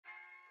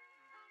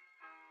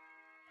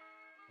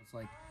It's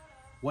like,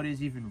 what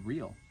is even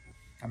real?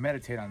 I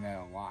meditate on that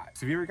a lot.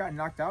 So have you ever gotten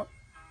knocked out?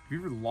 Have you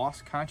ever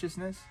lost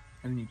consciousness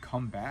and then you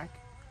come back?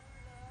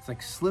 It's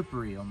like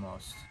slippery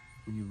almost.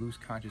 When you lose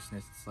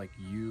consciousness, it's like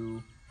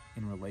you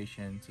in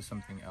relation to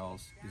something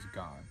else is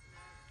gone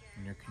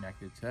and you're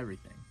connected to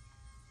everything,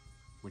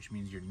 which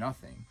means you're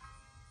nothing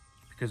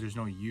because there's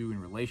no you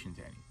in relation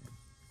to anything.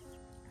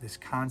 This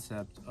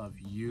concept of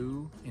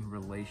you in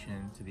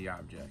relation to the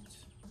object,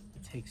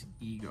 it takes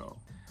ego.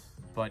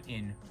 But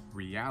in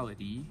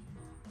reality,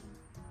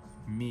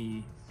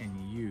 me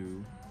and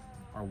you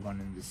are one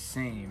and the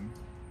same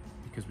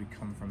because we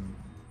come from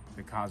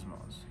the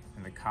cosmos,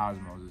 and the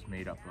cosmos is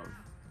made up of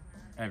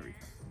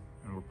everything,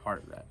 and we're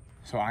part of that.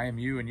 So I am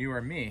you and you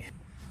are me.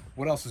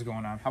 What else is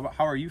going on?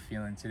 How are you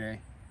feeling today?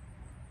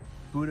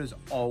 Buddha's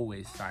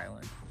always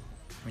silent.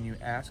 When you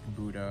ask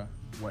Buddha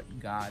what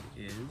God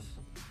is,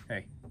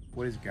 hey,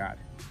 what is God?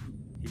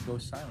 He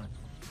goes silent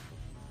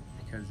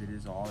because it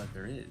is all that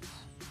there is.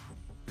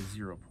 The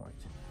 0 point,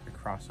 the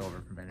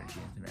crossover from energy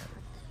into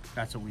matter.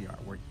 That's what we are.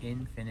 We're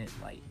infinite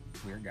light.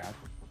 We're God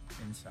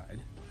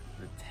inside.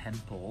 The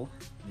temple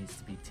needs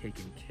to be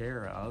taken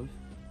care of.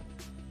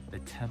 The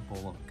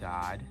temple of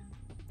God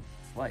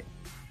is light.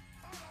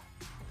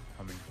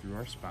 Coming through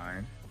our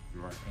spine,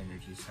 through our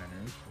energy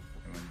centers,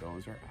 and when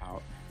those are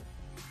out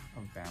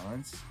of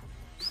balance,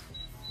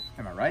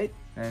 am I right?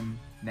 Then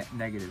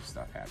negative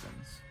stuff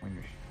happens.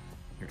 When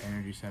your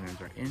energy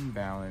centers are in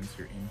balance,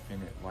 your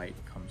infinite light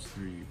comes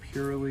through you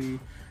purely,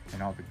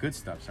 and all the good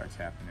stuff starts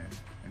happening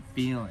and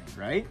feeling,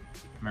 right?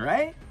 Am I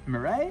right? Am I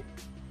right?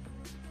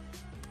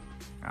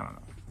 I don't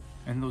know.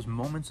 And those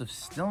moments of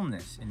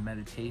stillness in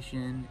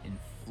meditation, in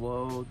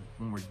flow,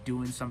 when we're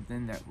doing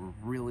something that we're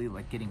really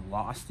like getting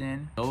lost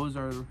in, those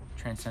are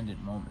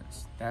transcendent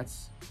moments.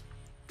 That's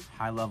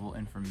high level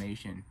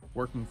information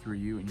working through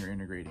you, and you're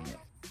integrating it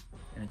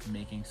and it's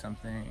making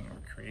something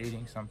or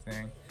creating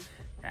something.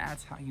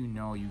 That's how you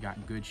know you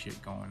got good shit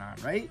going on,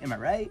 right? Am I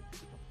right?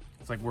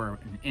 It's like we're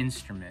an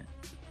instrument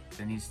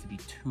that needs to be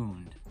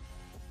tuned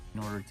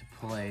in order to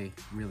play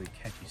really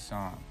catchy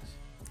songs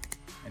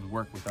and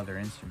work with other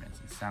instruments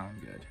and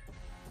sound good.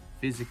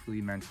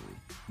 Physically, mentally,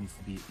 it needs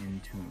to be in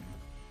tune.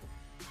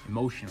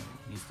 Emotionally,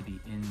 it needs to be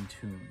in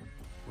tune.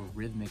 We're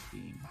rhythmic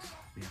beings.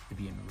 We have to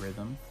be in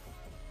rhythm.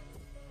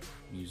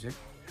 Music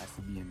has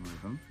to be in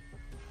rhythm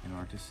in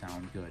order to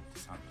sound good,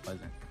 to sound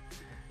pleasant.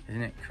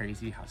 Isn't it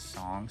crazy how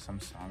some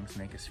songs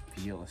make us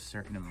feel a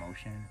certain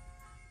emotion,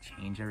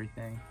 change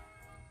everything?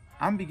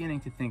 I'm beginning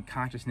to think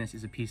consciousness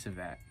is a piece of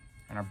that,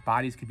 and our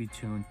bodies could be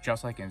tuned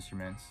just like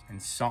instruments,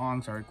 and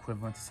songs are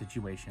equivalent to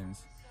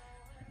situations,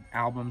 and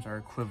albums are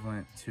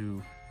equivalent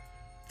to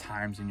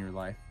times in your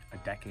life, a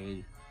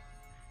decade,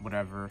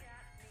 whatever.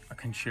 A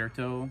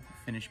concerto,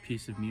 a finished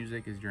piece of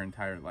music, is your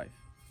entire life.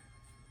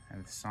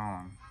 And the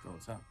song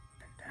goes up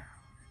and down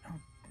and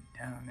up and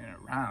down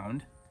and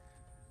around.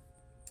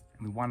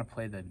 We want to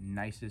play the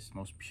nicest,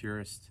 most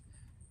purest,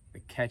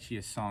 the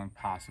catchiest song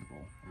possible.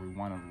 We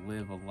want to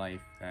live a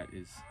life that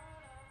is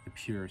the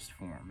purest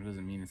form. It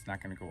doesn't mean it's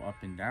not going to go up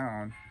and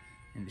down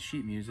in the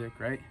sheet music,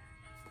 right?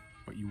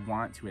 But you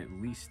want to at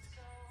least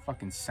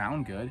fucking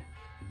sound good,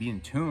 be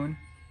in tune,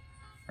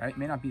 right? It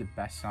may not be the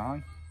best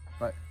song,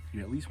 but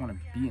you at least want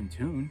to be in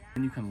tune.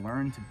 And you can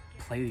learn to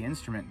play the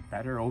instrument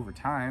better over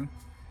time.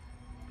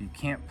 You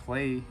can't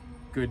play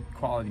good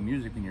quality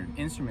music when your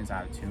instrument's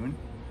out of tune.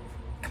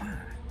 Come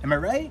on. Am I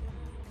right?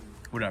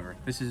 Whatever.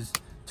 This is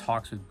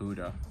Talks with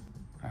Buddha.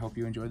 I hope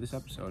you enjoyed this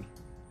episode.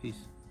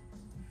 Peace.